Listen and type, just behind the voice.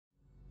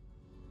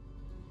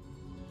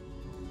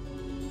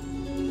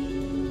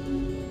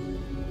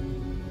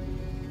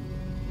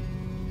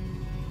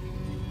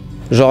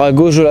Genre à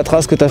gauche de la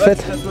trace que t'as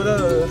faite? Là,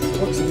 je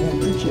crois que c'est mon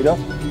plus qui est là.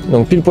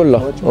 Donc pile poil là,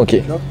 Ouais,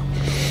 ok.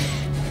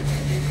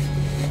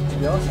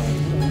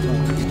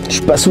 Je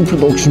suis pas souple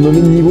donc je me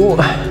mets de niveau.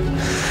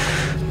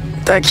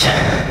 Tac.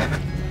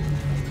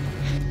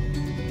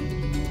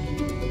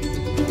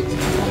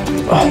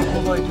 Oh.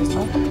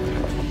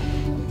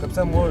 Comme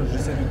ça, moi,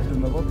 j'essaie de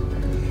m'avoir.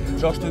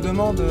 Genre, je te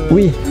demande.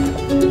 Oui,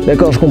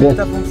 d'accord, je comprends.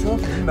 Ta fonction,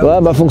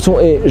 Ouais, ma fonction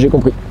est, j'ai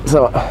compris,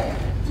 ça va.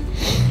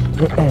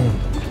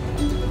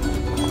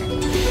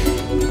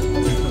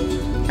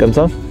 Comme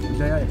ça?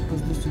 Derrière, il y a le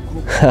poste de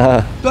secours.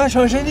 Toi, je suis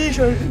un génie, je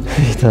suis un génie.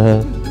 Putain.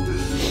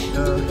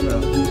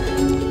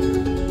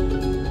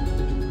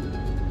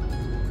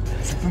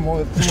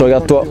 Voilà. Je te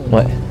regarde toi,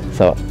 ouais,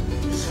 ça va.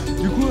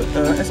 Du coup,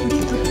 est-ce que tu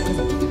peux te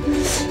présenter?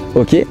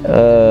 Ok,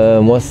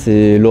 moi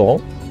c'est Laurent,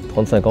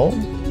 35 ans.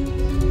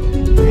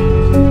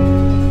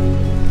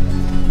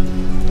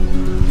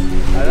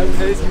 Ah là, vous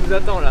savez ce qui vous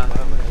attend là.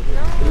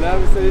 Là,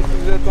 vous savez ce qui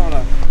vous attend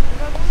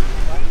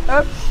là.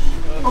 Hop,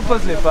 on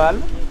pose les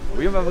palmes.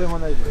 Oui, on va vraiment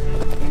nager.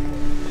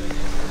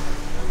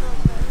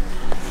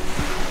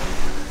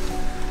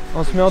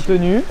 On se met en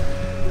tenue.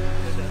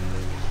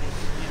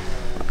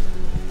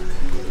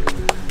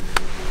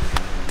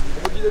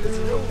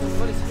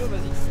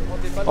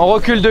 On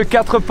recule de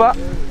 4 pas.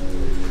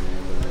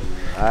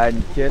 Ah,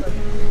 nickel.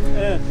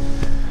 1,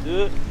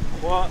 2,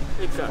 3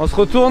 et 4. On se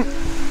retourne.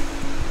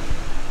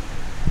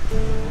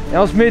 Et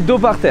on se met dos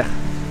par terre.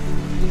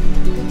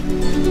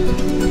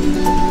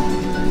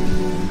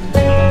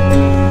 Ça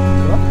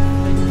va?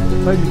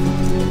 Pas du tout.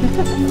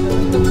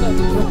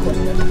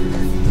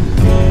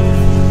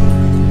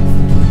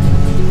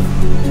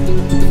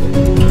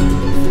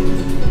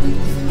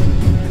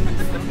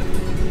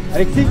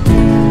 Alexis?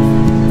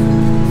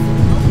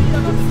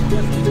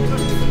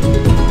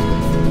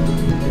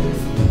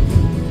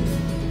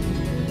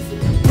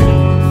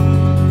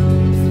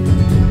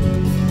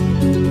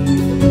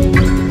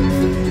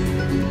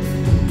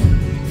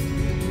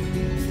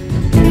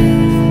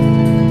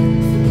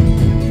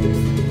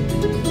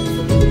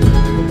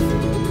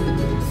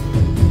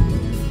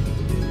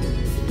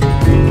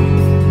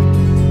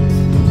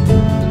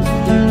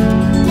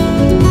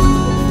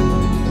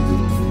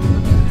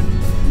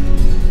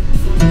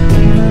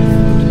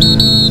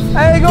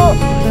 Allez, go!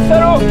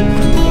 Salaud!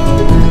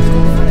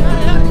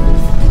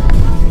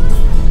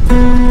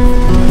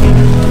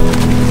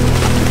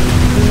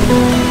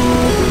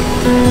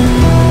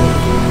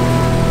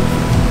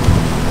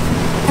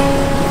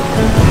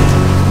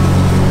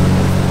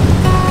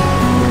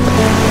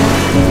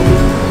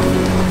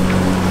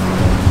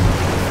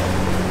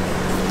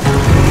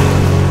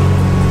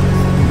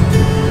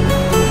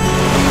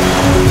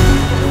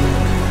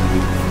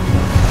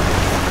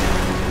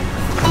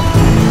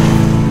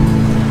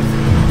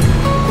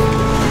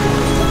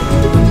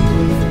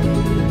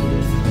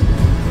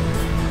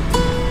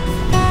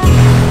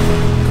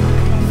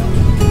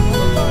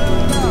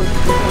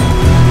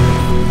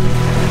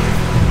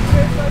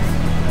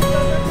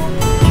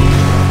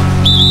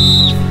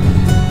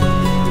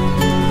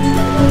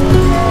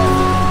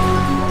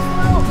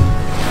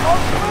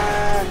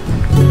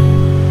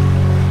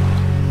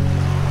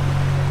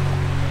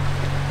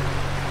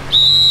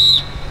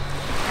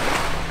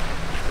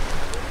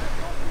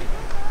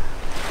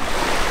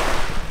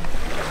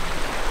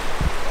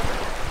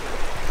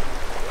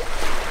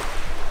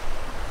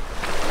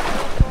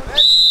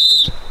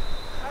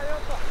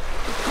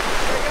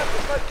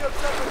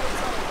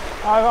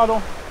 Ah pardon.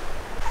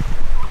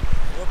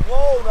 On reprend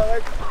ou on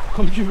arrête?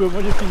 Comme tu veux,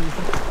 moi j'ai fini.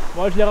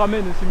 Moi je les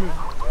ramène, c'est mieux.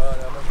 Voilà,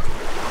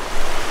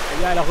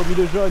 Regarde, elle a remis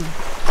le jaune.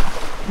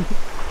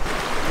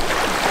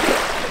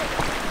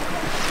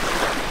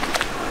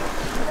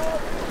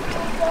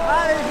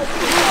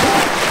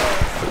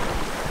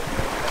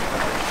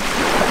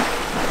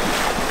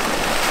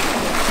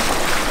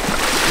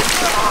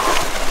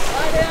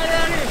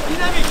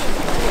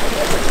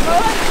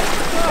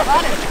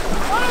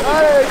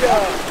 allez les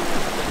gars.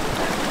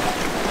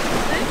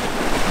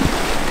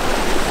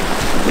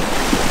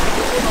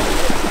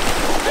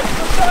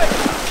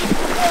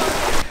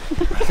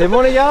 C'est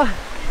bon les gars?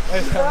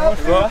 Ouais, c'est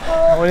bon,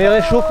 On est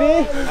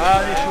réchauffé? Ah,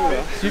 on est chaud là.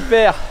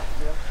 Super.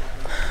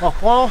 On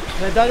reprend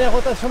la dernière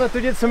rotation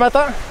d'atelier de ce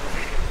matin.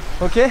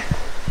 Ok.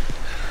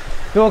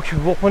 Donc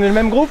vous reprenez le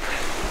même groupe.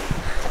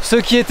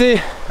 Ceux qui étaient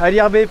à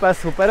l'IRB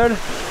passent au paddle.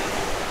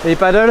 Et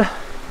paddle,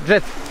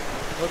 jet.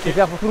 Ok. C'est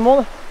clair pour tout le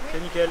monde?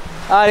 C'est nickel.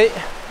 Allez,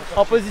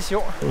 en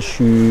position. Je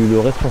suis le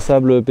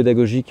responsable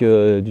pédagogique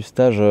du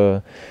stage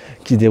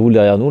qui se déroule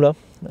derrière nous là.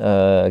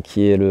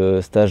 Qui est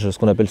le stage, ce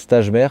qu'on appelle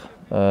stage maire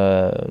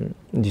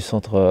du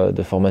centre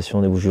de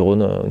formation des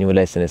Bouches-du-Rhône au niveau de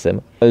la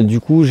SNSM. Du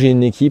coup, j'ai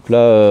une équipe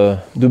là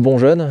de bons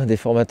jeunes, des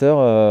formateurs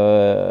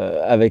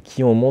avec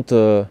qui on monte.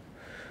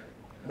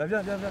 Bah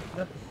viens.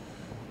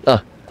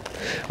 Ah,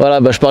 voilà,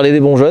 bah, je parlais des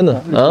bons jeunes.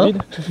 Hein,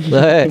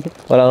 ouais,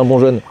 voilà un bon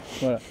jeune.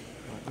 Voilà.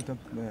 Top.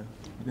 Bah,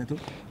 à bientôt.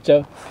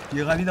 Ciao. Il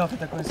est ravi d'avoir fait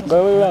ta connaissance.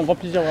 Bah ouais, un grand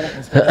plaisir vraiment.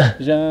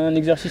 J'ai un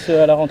exercice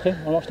à la rentrée,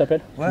 vraiment je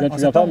t'appelle. Ouais, Tu en viens pas,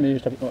 septembre. mais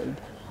je t'appelle.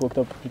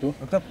 Octobre plutôt.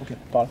 Octobre, ok.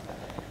 Par là.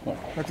 Ouais.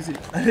 Pas de soucis.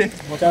 Allez,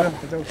 bon, ciao.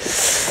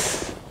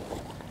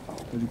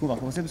 Du coup, on va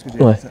recommencer parce que j'ai...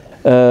 Ouais.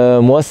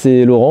 Moi,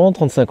 c'est Laurent,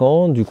 35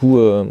 ans. Du coup,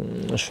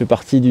 je fais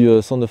partie du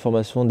centre de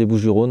formation des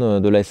Bouches-du-Rhône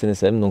de la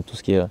SNSM, donc tout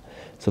ce qui est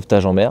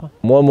sauvetage en mer.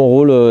 Moi, mon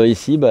rôle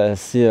ici,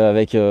 c'est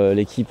avec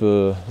l'équipe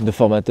de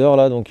formateurs,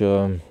 là, donc,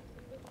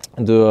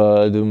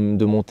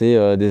 de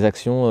monter des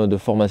actions de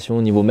formation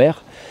au niveau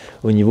mer,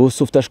 au niveau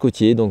sauvetage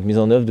côtier, donc mise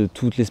en œuvre de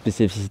toutes les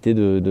spécificités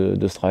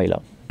de ce travail-là.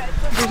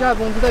 Déjà,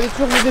 bon, vous avez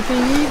toujours vos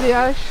EPI,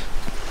 VH.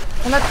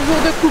 On a toujours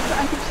deux coupes,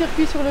 un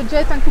coupe-circuit sur le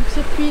jet, un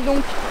coupe-circuit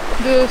donc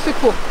de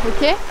secours,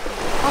 ok?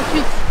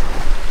 Ensuite,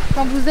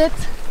 quand vous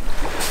êtes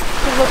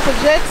sur votre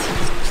jet,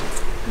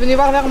 venez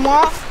voir vers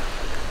moi.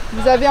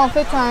 Vous avez en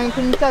fait un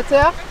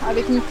commutateur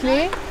avec une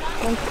clé,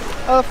 donc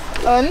off,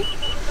 on,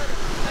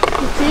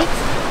 tout de suite,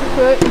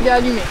 pour qu'il est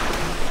allumé.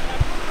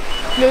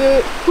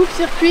 Le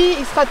coupe-circuit,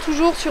 il sera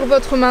toujours sur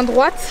votre main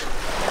droite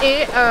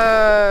et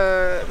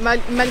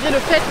malgré le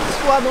fait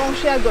qu'il soit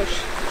branché à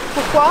gauche.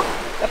 Pourquoi?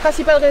 La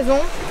principale raison,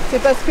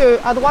 c'est parce que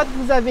à droite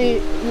vous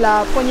avez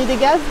la poignée des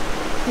gaz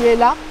qui est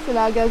là, c'est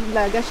la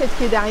gâchette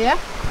qui est derrière.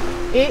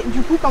 Et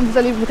du coup, quand vous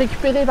allez vous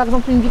récupérer par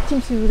exemple une victime,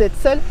 si vous êtes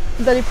seul,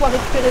 vous allez pouvoir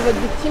récupérer votre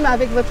victime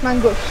avec votre main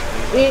gauche.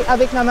 Et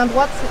avec la main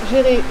droite,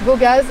 gérer vos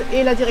gaz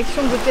et la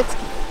direction de votre jet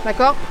ski.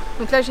 D'accord?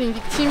 Donc là j'ai une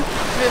victime,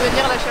 je vais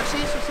venir la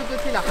chercher sur ce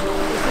côté-là.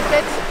 De ce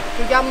fait,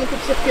 je garde mon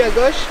coupe-circuit à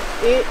gauche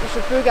et je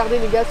peux garder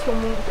les gaz sur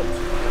mon jet.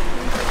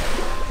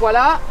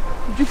 Voilà,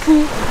 du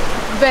coup,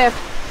 vert,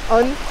 on,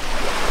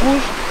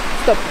 rouge,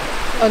 stop,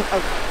 on,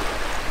 off.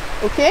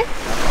 Ok?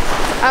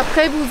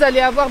 Après, vous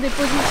allez avoir des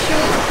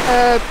positions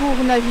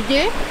pour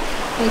naviguer.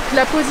 Donc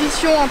la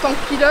position en tant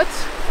que pilote,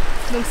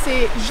 donc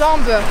c'est jambes,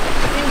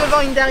 une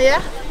devant, une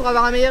derrière, pour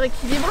avoir un meilleur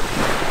équilibre.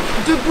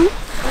 Debout,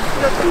 on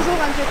pilote toujours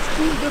un jet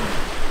ski debout.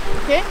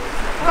 Ok?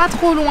 Pas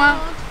trop loin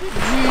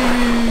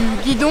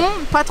du guidon,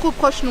 pas trop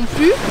proche non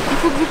plus. Il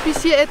faut que vous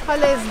puissiez être à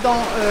l'aise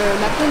dans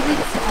la conduite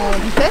en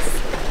vitesse,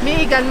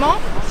 mais également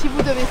si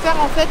vous devez faire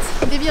en fait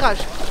des virages.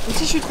 Donc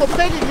si je suis trop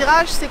près, les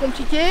virages c'est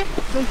compliqué,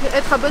 donc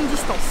être à bonne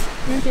distance.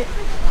 Okay.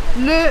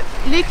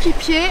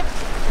 L'équipier,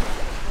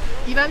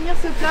 il va venir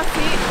se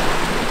placer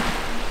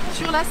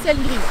sur la selle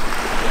grise,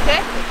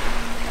 okay?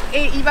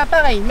 Et il va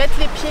pareil, mettre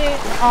les pieds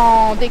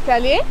en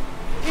décalé,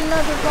 une main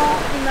devant,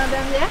 une main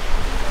derrière,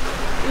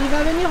 et il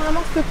va venir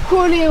vraiment se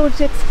coller au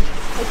jet ski,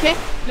 okay?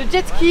 Le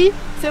jet ski,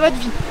 c'est votre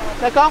vie,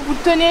 d'accord? Vous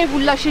le tenez, vous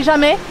ne le lâchez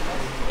jamais,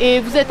 et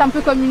vous êtes un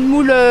peu comme une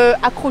moule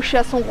accrochée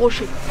à son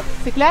rocher,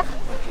 c'est clair?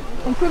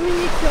 On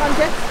communique sur un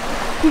jet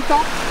tout le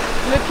temps.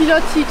 Le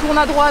pilote, s'il tourne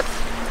à droite,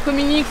 il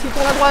communique. S'il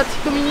tourne à droite,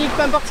 il communique.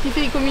 Peu importe ce qu'il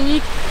fait, il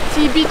communique.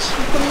 S'il bitch,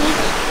 il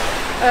communique.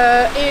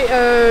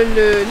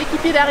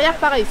 L'équipier derrière,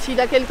 pareil. S'il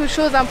a quelque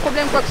chose, un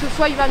problème, quoi que ce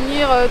soit, il va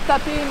venir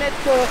taper,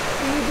 mettre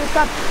une ou deux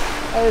tapes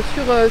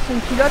sur son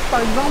pilote, par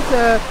exemple.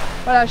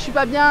 Voilà, je suis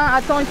pas bien,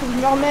 attends, il faut que je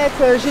me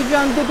remette. J'ai vu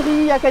un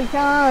débris à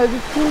quelqu'un,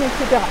 victime,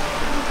 etc.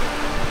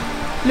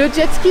 Le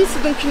jet ski,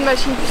 c'est donc une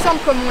machine puissante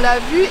comme on l'a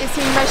vu et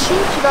c'est une machine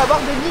qui va avoir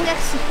de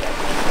l'inertie.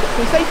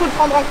 Donc ça, il faut le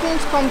prendre en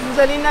compte quand vous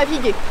allez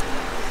naviguer.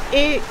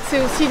 Et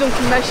c'est aussi donc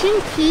une machine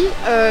qui,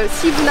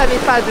 si vous n'avez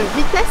pas de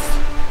vitesse,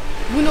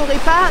 vous n'aurez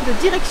pas de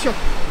direction.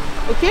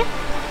 Ok?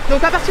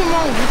 Donc à partir du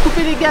moment où vous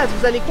coupez les gaz,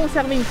 vous allez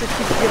conserver une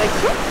petite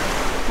direction.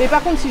 Mais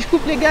par contre, si je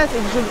coupe les gaz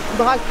et que je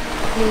braque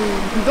mon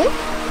guidon,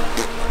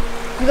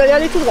 vous allez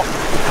aller tout droit.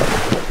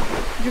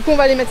 Du coup, on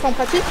va les mettre en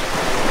pratique.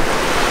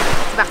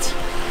 C'est parti.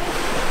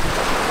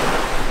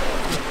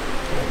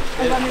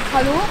 On va mettre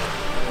à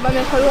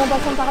l'eau, en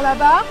passant par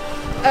là-bas.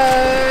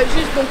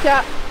 Juste, donc il y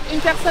a une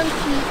personne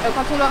qui,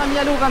 quand on l'aura mis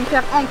à l'eau, va me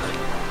faire ancre.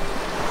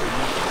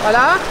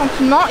 Voilà,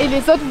 tranquillement. Et les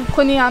autres, vous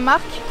prenez un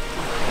marque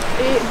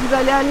et vous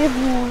allez aller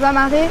vous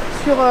amarrer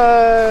sur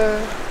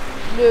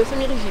le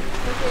semi-rigide.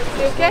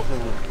 C'est ok?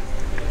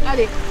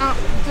 Allez, 1,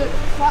 2,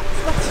 3,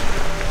 c'est parti.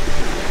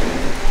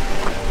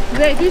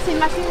 Vous avez vu, c'est une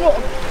machine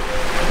lourde.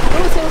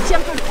 L'eau, c'est aussi un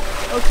peu lourd.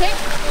 Ok? 1, 2,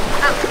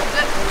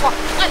 3,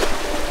 allez.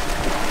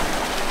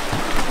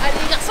 Allez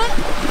les garçons.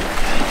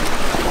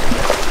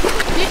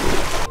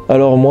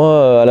 Alors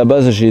moi, à la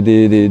base, j'ai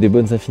des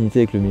bonnes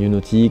affinités avec le milieu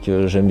nautique.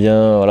 J'aime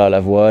bien voilà, la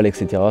voile,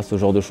 etc., ce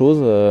genre de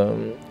choses.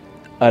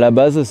 À la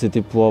base, c'était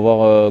pour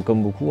avoir,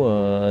 comme beaucoup,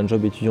 un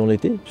job étudiant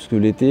l'été, puisque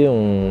l'été,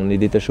 on est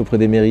détaché auprès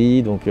des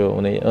mairies, donc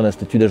on a un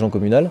statut d'agent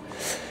communal.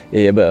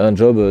 Et un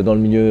job dans le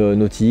milieu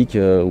nautique,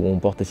 où on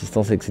porte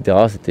assistance, etc.,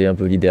 c'était un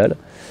peu l'idéal.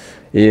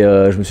 Et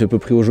je me suis un peu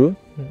pris au jeu.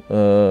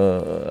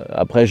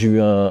 Après, j'ai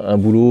eu un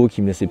boulot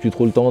qui me laissait plus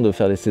trop le temps de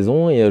faire des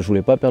saisons et je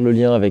voulais pas perdre le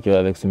lien avec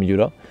ce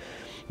milieu-là.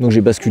 Donc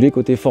j'ai basculé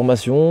côté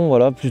formation,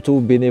 voilà, plutôt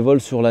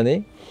bénévole sur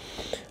l'année,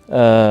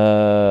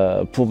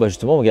 pour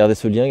justement garder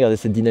ce lien, garder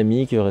cette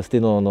dynamique, rester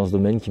dans ce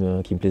domaine qui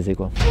me plaisait,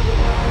 quoi.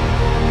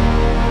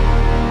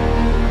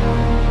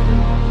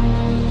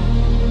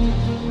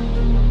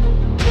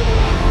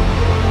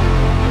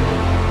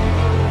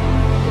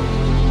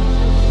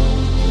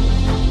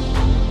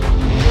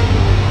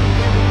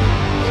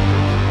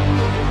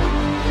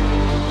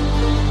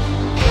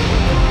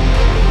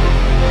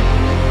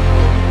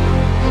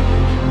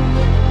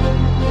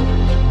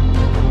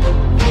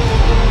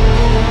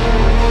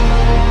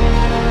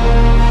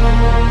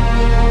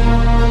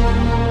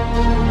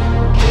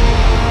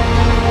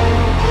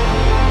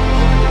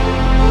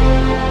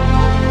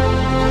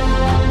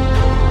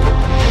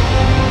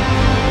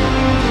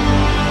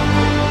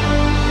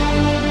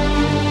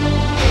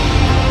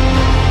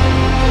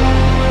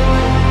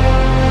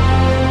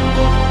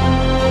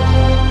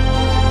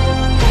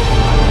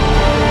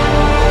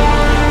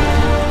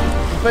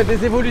 mettre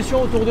des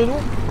évolutions autour de nous,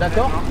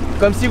 d'accord?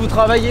 Comme si vous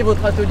travailliez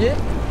votre atelier,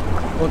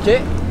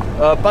 ok,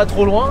 pas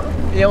trop loin,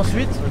 et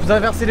ensuite vous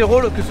inversez les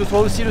rôles, que ce soit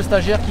aussi le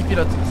stagiaire qui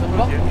pilote. Ça vous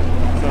va? Ok,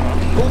 ça va.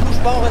 On bouge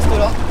pas, on reste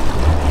là.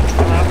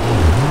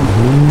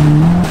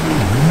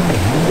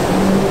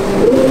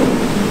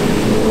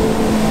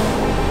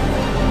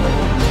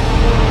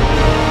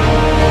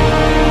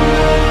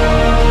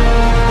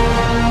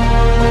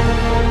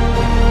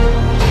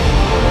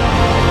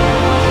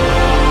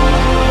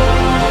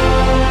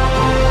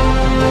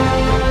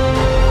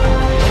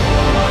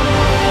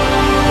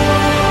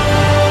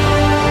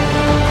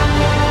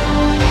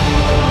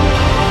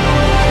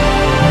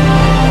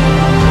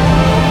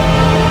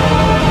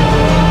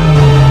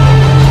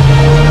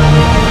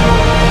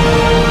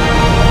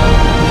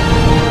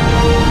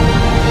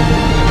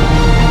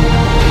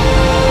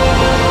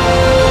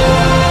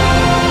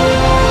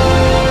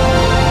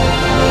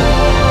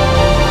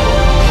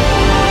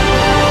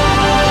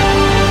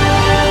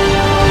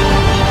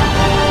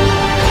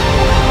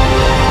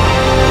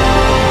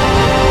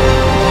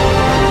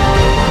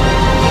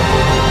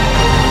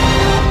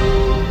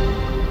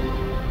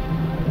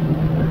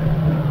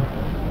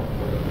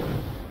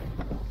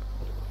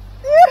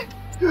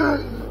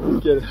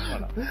 Nickel.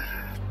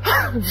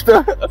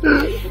 Putain.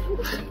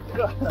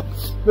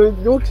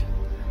 Donc,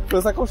 je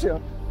peux s'accrocher. Hein.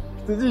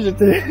 Je te dis,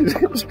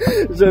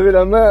 j'avais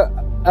la main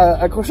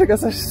accrochée comme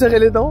ça, je serrais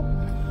les dents.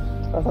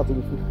 Ah, c'est un truc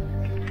de fou.